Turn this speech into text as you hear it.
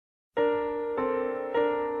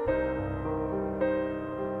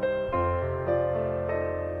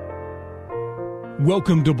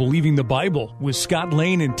Welcome to Believing the Bible with Scott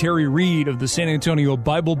Lane and Terry Reed of the San Antonio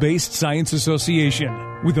Bible-Based Science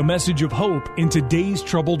Association, with a message of hope in today's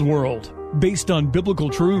troubled world, based on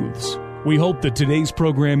biblical truths. We hope that today's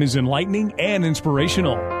program is enlightening and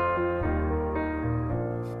inspirational.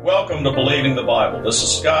 Welcome to Believing the Bible. This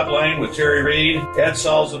is Scott Lane with Terry Reed. Ed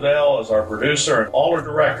Salzadell is our producer, and all are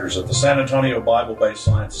directors at the San Antonio Bible-Based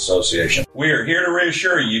Science Association. We are here to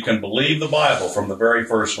reassure you can believe the Bible from the very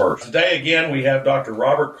first verse. Today, again, we have Dr.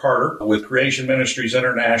 Robert Carter with Creation Ministries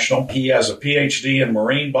International. He has a PhD in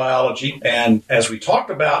marine biology, and as we talked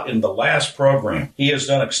about in the last program, he has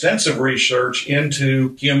done extensive research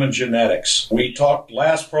into human genetics. We talked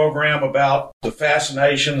last program about the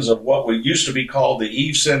fascinations of what we used to be called the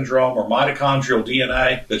Eve syndrome or mitochondrial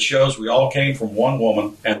DNA that shows we all came from one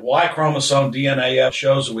woman, and Y chromosome DNA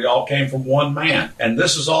shows that we all came from one man. And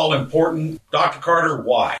this is all important. Dr. Carter,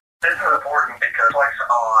 why? This is important because it reflects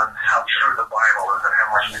on how true the Bible is and how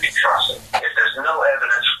much we can trust it. If there's no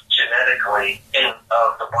evidence genetically of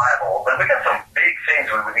the Bible, then we got some big things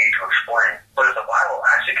we would need to explain. But if the Bible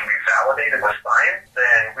actually can be validated with science,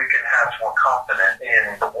 then we can have more confidence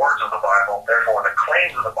in the words of the Bible, therefore the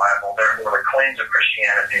claims of the Bible, therefore the claims of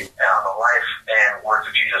Christianity, the life and words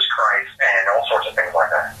of Jesus Christ, and all sorts of things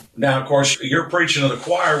like that. Now, of course, you're preaching to the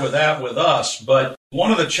choir with that with us, but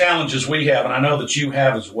one of the challenges we have, and I know that you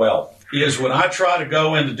have as well, is when I try to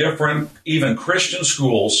go into different, even Christian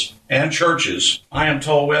schools and churches, I am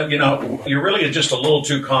told, well, you're really just a little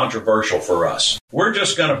too controversial for us. We're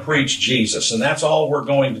just going to preach Jesus, and that's all we're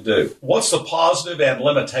going to do. What's the positive and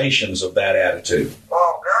limitations of that attitude?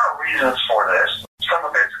 Well, there are reasons for this. Some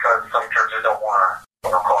of it's because some churches don't want to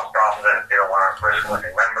cause problems, they don't want to risk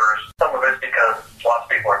losing members. Some of it's because lots of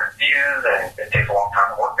people are confused, and it takes a long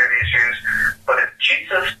time to work through the issues. But if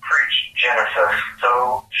Jesus preached Genesis,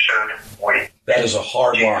 so should we. That is a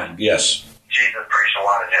hard line, yes. Jesus preached a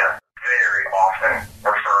lot of Genesis, very often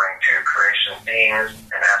referring to creation themes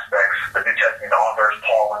and aspects. The New Testament authors,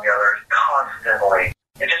 Paul and the others, constantly.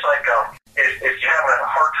 It's just like if you're having a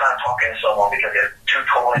hard time talking to someone because you have two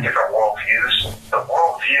totally different worldviews, the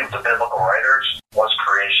worldview of the biblical writers was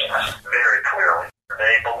creationist, very clearly.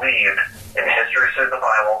 They believed in history through the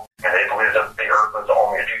Bible, and they believed that the earth was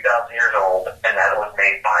only a few thousand years old, and that it was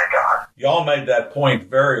made by God. Y'all made that point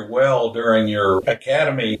very well during your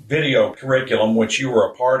Academy video curriculum, which you were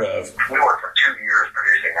a part of. We worked for 2 years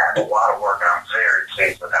producing that. A lot of work, and I'm very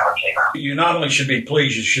pleased with how it came out. You not only should be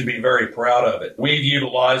pleased, you should be very proud of it. We've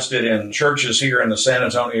utilized it in churches here in the San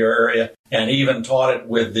Antonio area, and even taught it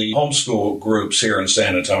with the homeschool groups here in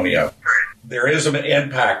San Antonio. Great. There is an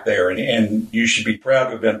impact there, and you should be proud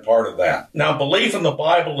to have been part of that. Now, belief in the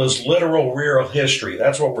Bible is literal, real history.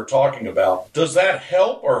 That's what we're talking about. Does that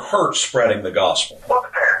help or hurt spreading the gospel? Well,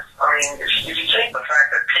 it depends. I mean, if you take the fact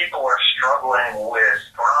that people are struggling with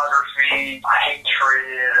pornography,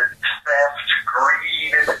 hatred, theft,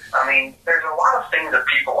 greed, I mean, there's a lot of things that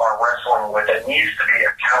people are wrestling with that needs to be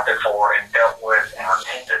accounted for and dealt with and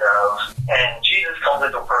repented of. And Jesus comes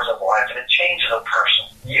into a person's life and it changes a person.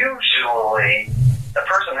 Usually, the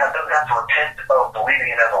person doesn't have to repent of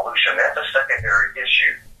believing in evolution. That's a secondary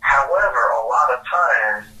issue. However, a lot of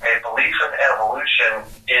times, a belief in evolution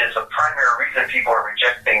is the primary reason people are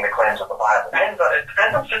rejecting the claims of the Bible. It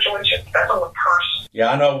depends on the situation. It depends on the person.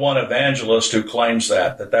 Yeah, I know one evangelist who claims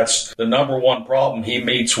that's the number one problem he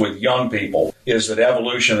meets with young people, is that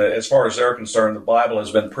evolution, as far as they're concerned, the Bible has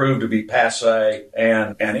been proved to be passé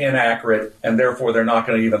and inaccurate, and therefore they're not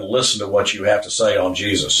going to even listen to what you have to say on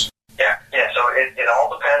Jesus. Yeah, so it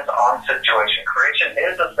all depends on the situation. Creation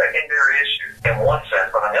is a secondary issue in one sense,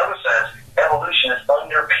 but in the other sense, evolution is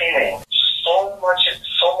underpinning so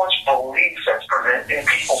much belief that's preventing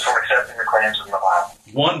people from accepting the claims in the Bible.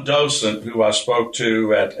 One docent who I spoke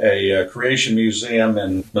to at a creation museum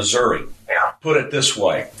in Missouri put it this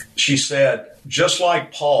way. She said, just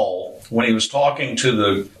like Paul, when he was talking to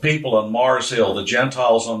the people on Mars Hill, the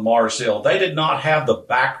Gentiles on Mars Hill, they did not have the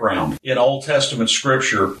background in Old Testament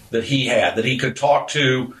scripture that he had, that he could talk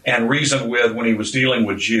to and reason with when he was dealing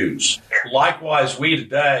with Jews. Likewise, we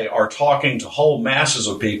today are talking to whole masses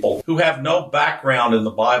of people who have no background in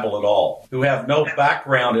the Bible at all, who have no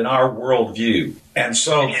background in our worldview. And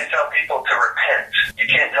so you can't tell people to repent. You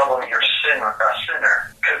can't tell them you're a sinner,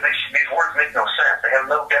 because these words make no sense. They have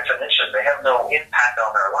no definition. They have no impact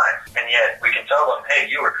on their life. And yet we can tell them, hey,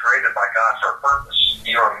 you were created by God for a purpose.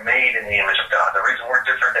 You are made in the image of God. The reason we're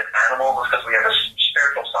different than animals is because we have a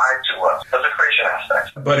spiritual side to us. There's a creation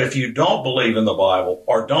aspect. But if you don't believe in the Bible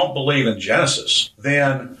or don't believe in Genesis,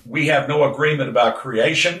 then we have no agreement about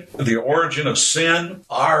creation, the origin of sin,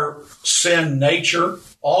 our sin nature,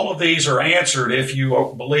 All of these are answered if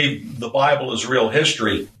you believe the Bible is real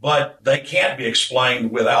history, but they can't be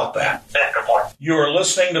explained without that. That's the point. You are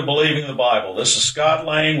listening to Believing the Bible. This is Scott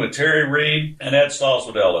Lane with Terry Reed and Ed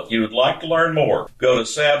Salzwedel. If you would like to learn more, go to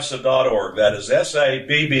sabsa.org. That is SABBSA.org.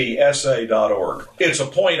 It's a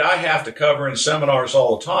point I have to cover in seminars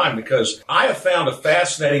all the time because I have found a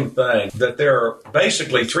fascinating thing that there are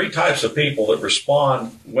basically three types of people that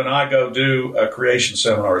respond when I go do a creation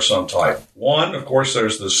seminar of some type. One, of course,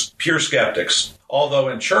 there's the pure skeptics. Although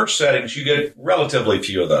in church settings, you get relatively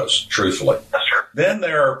few of those, truthfully. That's true. Then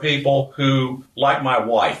there are people who, like my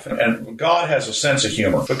wife, and God has a sense of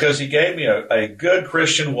humor because he gave me a good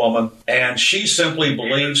Christian woman, and she simply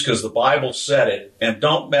believes because the Bible said it, and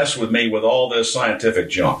don't mess with me with all this scientific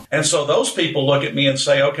junk. And so those people look at me and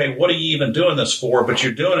say, okay, what are you even doing this for? But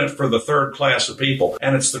you're doing it for the third class of people.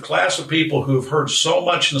 And it's the class of people who've heard so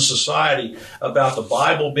much in society about the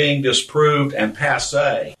Bible being disproved and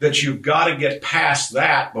passé that you've got to get past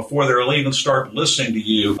that before they'll even start listening to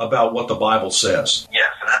you about what the Bible says. Yes,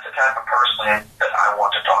 and that's the type of person that I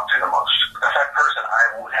want to talk to the most. The type of person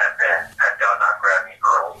I would have been had God not grabbed me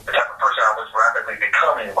early. The type of person I was rapidly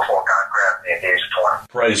becoming before God grabbed me at the age of 20.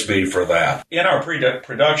 Praise be for that. In our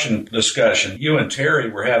production discussion, you and Terry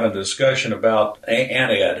were having a discussion about,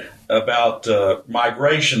 and Ed, about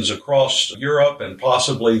migrations across Europe and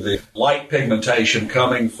possibly the light pigmentation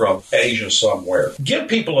coming from Asia somewhere. Give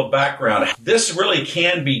people a background. This really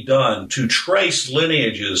can be done to trace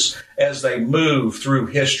lineages as they move through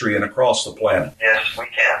history and across the planet. Yes, we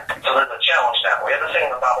can. So there's a challenge now. We have this thing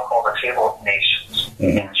in the Bible called the Table of Nations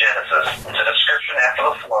in Genesis. It's a description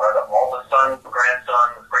after the flood of all the sons,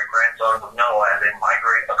 grandsons, great-grandsons of Noah as they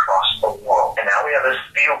migrate across the world. And now we have this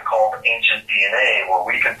field called ancient DNA where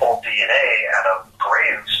we can pull DNA out of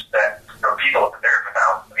graves that people have been buried for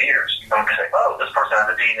thousands of years. And we can say, oh, this person has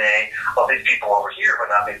the DNA of these people over here, but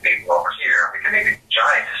not these people over here. We can make a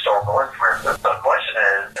giant historical inferences. The question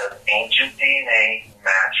is, does ancient DNA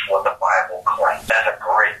match what the Bible claims? That's a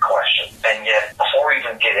great question. And yet, before we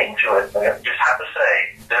even get into it, we just have to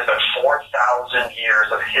say, there's been 4,000 years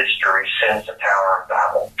of history since the Tower of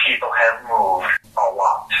Babel. People have moved a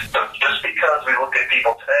lot. So just because we look at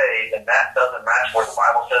people today and that doesn't match where the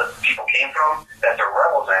Bible says people came from, that's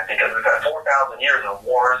irrelevant because we've had 4,000 years of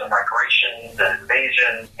wars and migrations and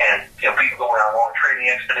invasions and people going on long trading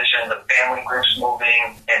expeditions and family groups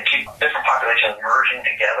moving and different populations merging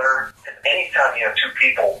together. And anytime you have two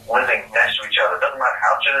people living next to each other, doesn't matter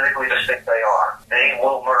how genetically distinct they are, they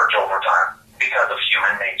will merge over time because of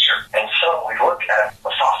human nature. And so we look at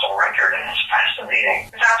the fossil record and it's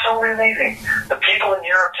fascinating. It's absolutely amazing. The people in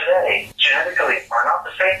Europe today, genetically, are not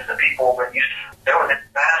the same as the people that used to. There were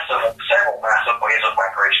several massive waves of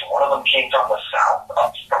migration. One of them came from the south, up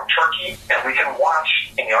from Turkey, and we can watch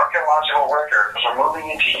in the archaeological record, we're moving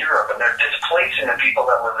into Europe and they're displacing the people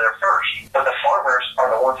that lived there first. But the farmers are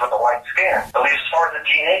the ones with the light skin. At least as far as the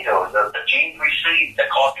DNA goes, the genes we see that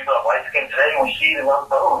cause people to have light skin today, we see it in those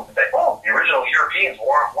bones. They say, oh, the original Europeans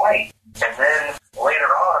weren't white. And then later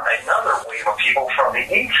on, another wave of people from the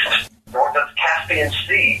east, north of the Caspian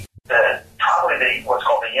Sea, probably what's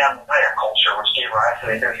called the Yamnaya culture, which gave rise to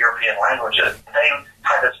the Indo-European languages. They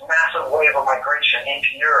had this massive wave of migration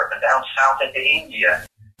into Europe and down south into India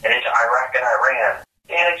and into Iraq and Iran.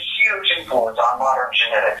 They had a huge influence on modern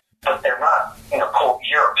genetics, but they're not, quote,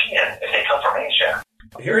 European if they come from Asia.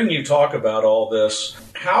 Hearing you talk about all this,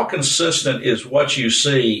 how consistent is what you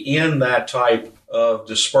see in that type of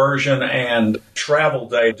dispersion and travel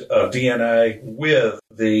date of DNA with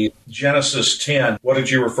the Genesis 10, what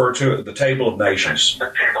did you refer to, the Table of Nations?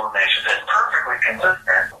 The Table of Nations is perfectly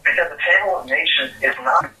consistent because the Table of Nations is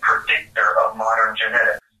not a predictor of modern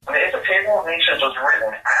genetics. I mean, if the Table of Nations was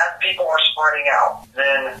written as people are spreading out,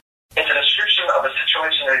 then it's a description of a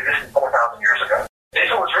situation that existed 4,000 years ago.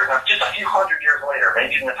 If it was written just a few hundred years later,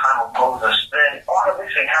 maybe in the time of Moses, then a lot of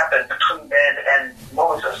mixing happened between then and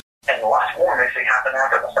Moses. And lots more mixing happened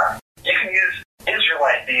after the fact. You can use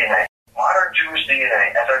Israelite DNA, modern Jewish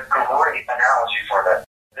DNA, as a great analogy for that.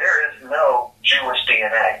 There is no Jewish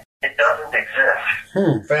DNA. It doesn't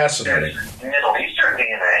exist. Fascinating. There's Middle Eastern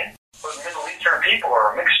DNA, but Middle Eastern people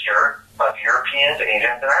are a mixture of Europeans,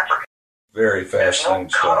 Asians, and Africans. Very fascinating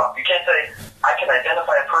stuff. You can't say, I can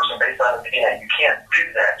identify a person based on his DNA. You can't do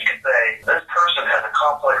that. You can say, this person has a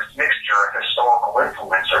complex mixture of historical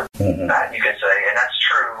influencer. That you can say, and that's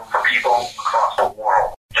true for people across the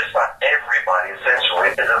world. Just about everybody, essentially,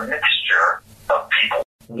 is a mixture of people.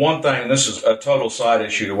 One thing, this is a total side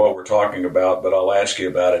issue to what we're talking about, but I'll ask you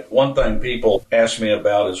about it. One thing people ask me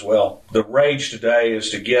about as well, the rage today is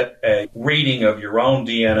to get a reading of your own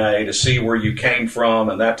DNA to see where you came from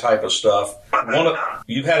and that type of stuff.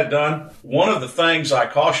 You've had it done? One of the things I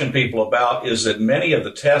caution people about is that many of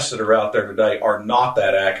the tests that are out there today are not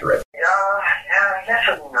that accurate. Yeah, yes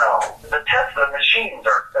and no. The machines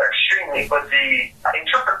are extremely, but the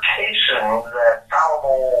interpretation that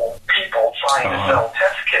fallible people trying to sell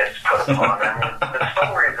test kits put upon them, the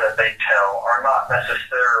stories that they tell are not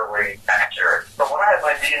necessarily accurate. But when I had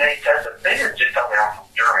my DNA tested, they didn't just tell me I'm from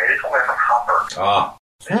Germany. They told me I'm from Hamburg.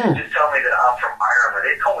 They didn't just tell me that I'm from Ireland.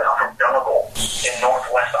 They told me I'm from Donegal in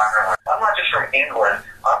northwest Ireland. I'm not just from England.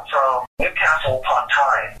 I'm from Newcastle upon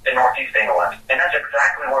Tyne in northeast England. And that's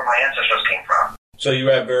exactly where my ancestors came from. So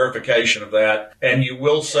you have verification of that, and you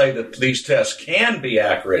will say that these tests can be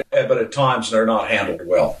accurate, but at times they're not handled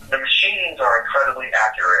well. The machines are incredibly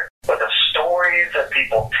accurate, but the stories that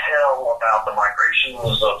people tell about the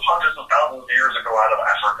migrations of hundreds of thousands of years ago out of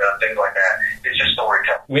Africa and things like that, it's just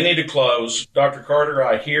storytelling. We need to close. Dr. Carter,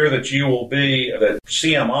 I hear that that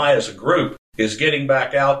CMI as a group is getting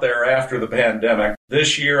back out there after the pandemic.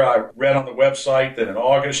 This year, I read on the website that in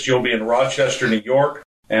August, you'll be in Rochester, New York.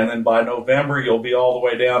 And then by November, you'll be all the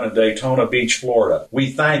way down in Daytona Beach, Florida.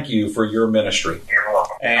 We thank you for your ministry. You're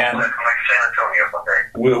welcome. And San Antonio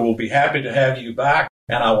someday. We will be happy to have you back.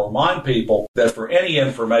 And I will remind people that for any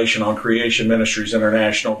information on Creation Ministries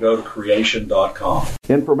International, go to creation.com.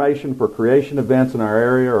 Information for Creation events in our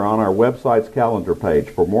area are on our website's calendar page.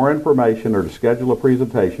 For more information or to schedule a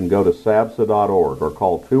presentation, go to sabsa.org or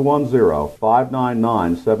call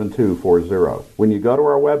 210-599-7240. When you go to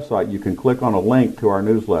our website, you can click on a link to our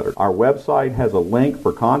newsletter. Our website has a link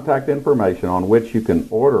for contact information on which you can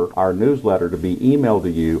order our newsletter to be emailed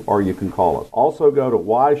to you, or you can call us. Also go to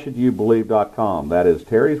whyshouldyoubelieve.com. That is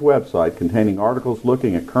Terry's website containing articles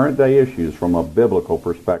looking at current day issues from a biblical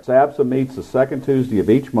perspective. SABSA meets the second Tuesday of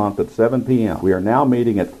each month at 7 p.m. We are now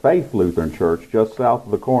meeting at Faith Lutheran Church just south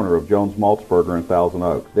of the corner of Jones Maltzberger and Thousand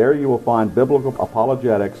Oaks. There you will find biblical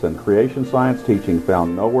apologetics and creation science teaching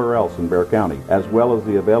found nowhere else in Bexar County, as well as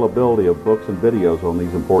the availability of books and videos on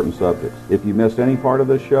these important subjects. If you missed any part of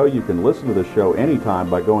this show, you can listen to the show anytime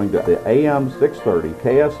by going to the AM 630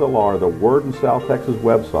 KSLR, the Word in South Texas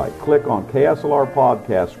website. Click on KSLR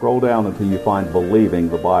Podcast, scroll down until you find Believing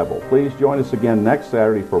the Bible. Please join us again next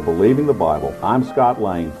Saturday for Believing the Bible. I'm Scott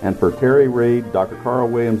Lane, and for Terry Reed, Dr. Carl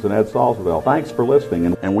Williams, and Ed Salzville, thanks for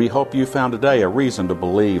listening, and we hope you found today a reason to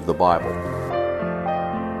believe the Bible.